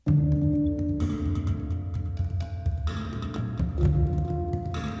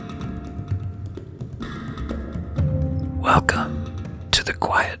Welcome to the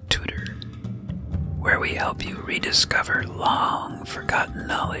Quiet Tutor, where we help you rediscover long-forgotten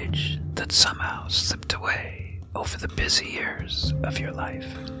knowledge that somehow slipped away over the busy years of your life.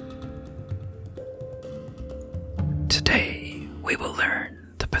 Today, we will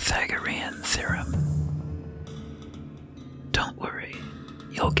learn the Pythagorean Theorem. Don't worry,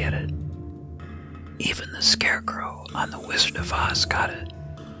 you'll get it. Even the Scarecrow on The Wizard of Oz got it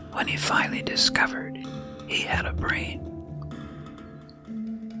when he finally discovered he had a brain.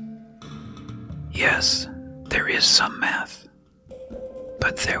 Yes, there is some math,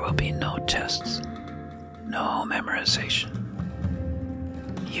 but there will be no tests, no memorization.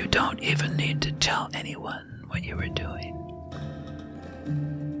 You don't even need to tell anyone what you are doing.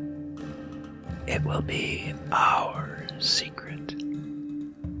 It will be our secret.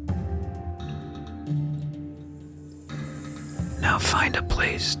 Now find a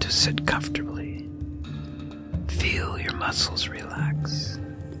place to sit comfortably. Feel your muscles relax.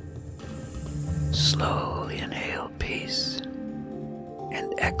 Slowly inhale peace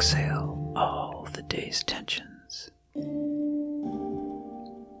and exhale all the day's tensions.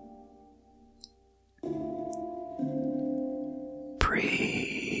 Breathe.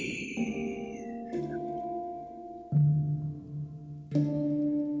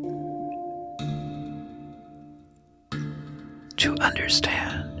 To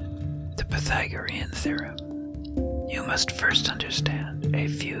understand the Pythagorean Theorem, you must first understand a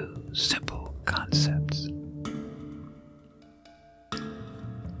few simple concepts.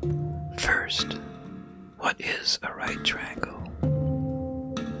 First, what is a right triangle?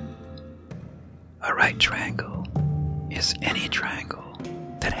 A right triangle is any triangle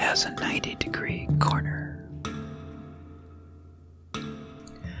that has a 90-degree corner.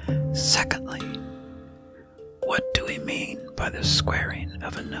 Secondly, what do we mean by the squaring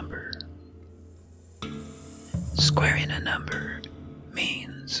of a number? Squaring a number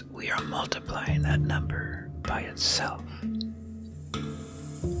means we are multiplying that number by itself.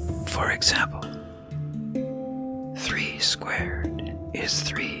 For example, 3 squared is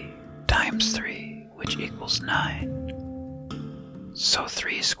 3 times 3, which equals 9. So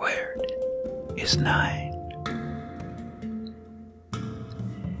 3 squared is 9.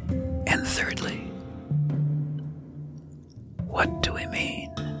 And thirdly, what do we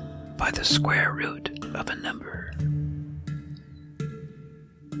mean by the square root of a number?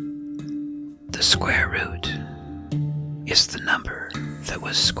 The square root is the number that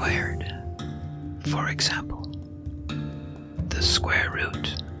was squared. For example, the square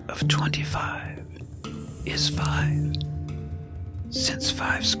root of 25 is 5, since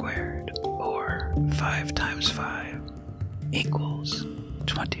 5 squared, or 5 times 5, equals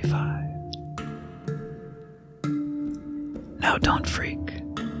 25. Now don't freak.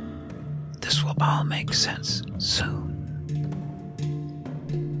 This will all make sense soon.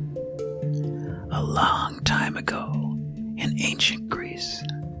 A long time ago, in ancient Greece,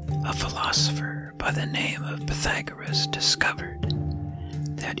 a philosopher by the name of Pythagoras discovered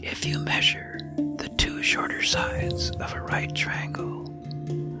that if you measure the 2 shorter sides of a right triangle,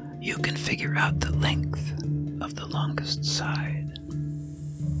 you can figure out the length of the longest side.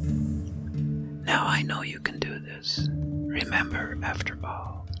 Now I know you can do this. Remember, after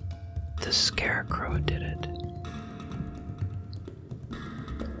all, the Scarecrow did it.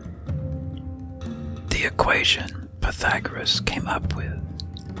 The equation Pythagoras came up with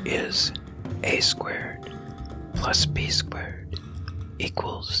is a squared plus b squared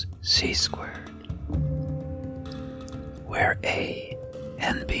equals c squared, where a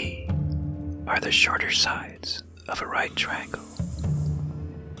and b are the shorter sides of a right triangle,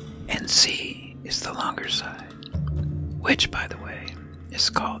 and c is the longer side, which, by the way, is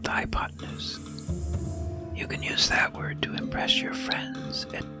called the hypotenuse. You can use that word to impress your friends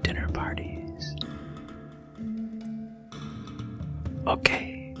at dinner parties.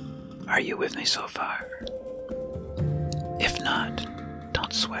 Okay, are you with me so far? If not,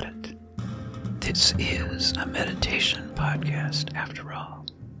 don't sweat it. This is a meditation podcast after all.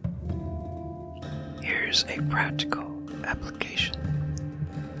 Here's a practical application.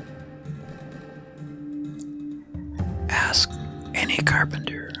 Ask any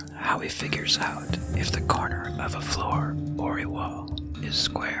carpenter how he figures out if the corner of a floor or a wall is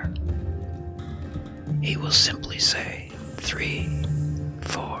square. He will simply say 3,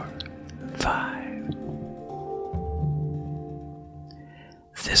 4, 5.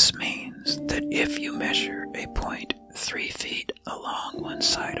 This means that if you measure a point 3 feet along one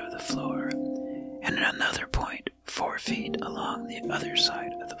side of the floor and another point 4 feet along the other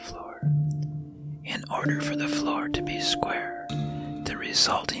side of the floor, in order for the floor to be square, the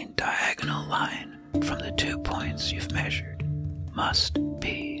resulting diagonal line from the 2 points you've measured must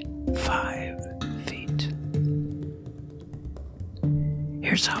be 5 feet.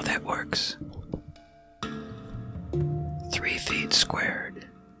 Here's how that works. 3 feet squared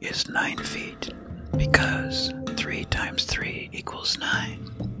is 9 feet because 3 times 3 equals 9.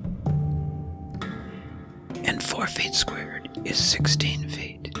 And 4 feet squared is 16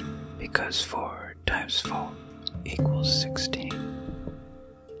 feet because 4 times 4 equals 16.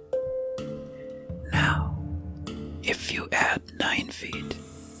 Now, if you add 9 feet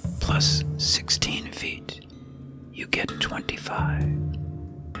plus 16 feet, you get 25.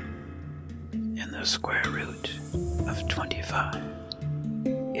 And the square root of 25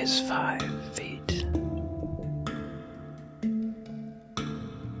 is 5 feet.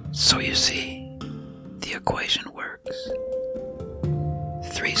 So you see, the equation works.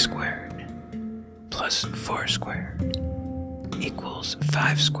 3 squared plus 4 squared equals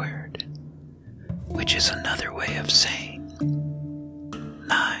 5 squared, which is another way of saying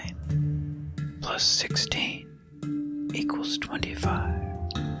 9 plus 16 equals 25.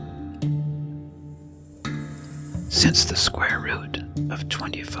 Since the square root of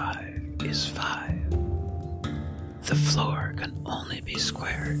 25 is 5, the floor can only be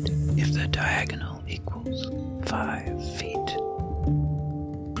squared if the diagonal equals 5 feet.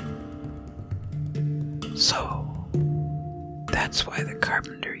 So, that's why the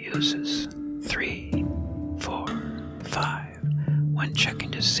carpenter uses 3, 4, 5 when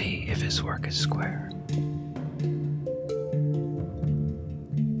checking to see if his work is square.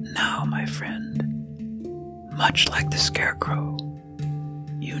 Now, my friend, much like the Scarecrow,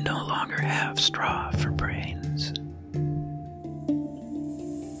 you no longer have straw for brains.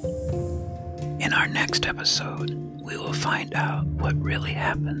 In our next episode, we will find out what really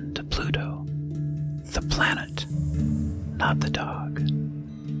happened to Pluto, the planet, not the dog.